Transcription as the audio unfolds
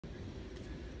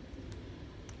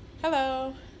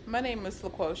Hello, my name is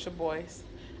LaQuosha Boyce.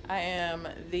 I am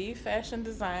the fashion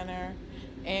designer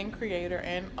and creator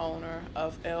and owner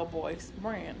of L Boyce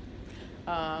brand.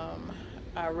 I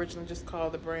originally just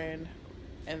called the brand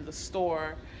and the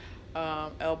store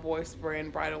L Boyce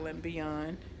brand Bridal and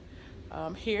Beyond.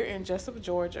 Here in Jessup,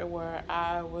 Georgia, where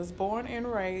I was born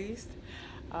and raised.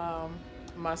 Um,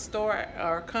 my store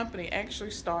or company actually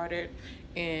started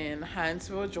in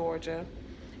Hinesville, Georgia,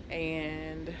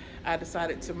 and I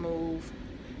decided to move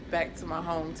back to my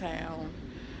hometown.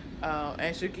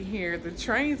 As you can hear the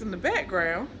trains in the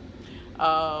background,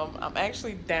 I'm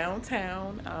actually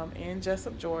downtown in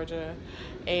Jessup, Georgia,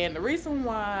 and the reason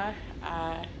why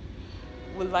I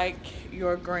would like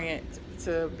your grant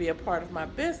to be a part of my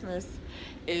business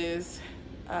is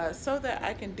so that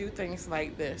I can do things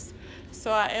like this.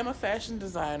 So I am a fashion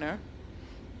designer,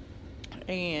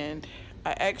 and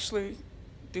I actually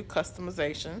do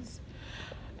customizations.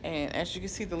 And as you can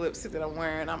see, the lipstick that I'm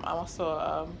wearing, I'm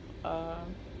also a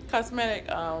cosmetic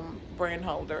brand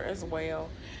holder as well.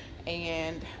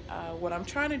 And what I'm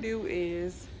trying to do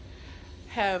is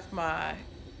have my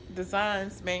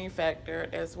designs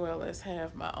manufactured as well as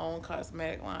have my own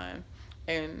cosmetic line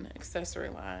and accessory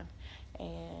line.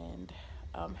 And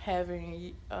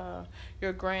having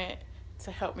your grant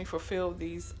to help me fulfill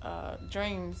these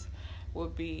dreams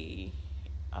would be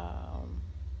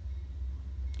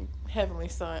heavenly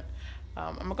son.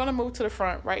 I'm gonna move to the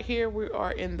front. Right here we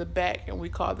are in the back, and we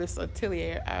call this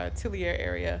atelier, our atelier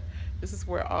area. This is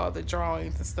where all the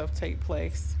drawings and stuff take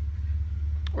place.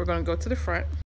 We're gonna go to the front.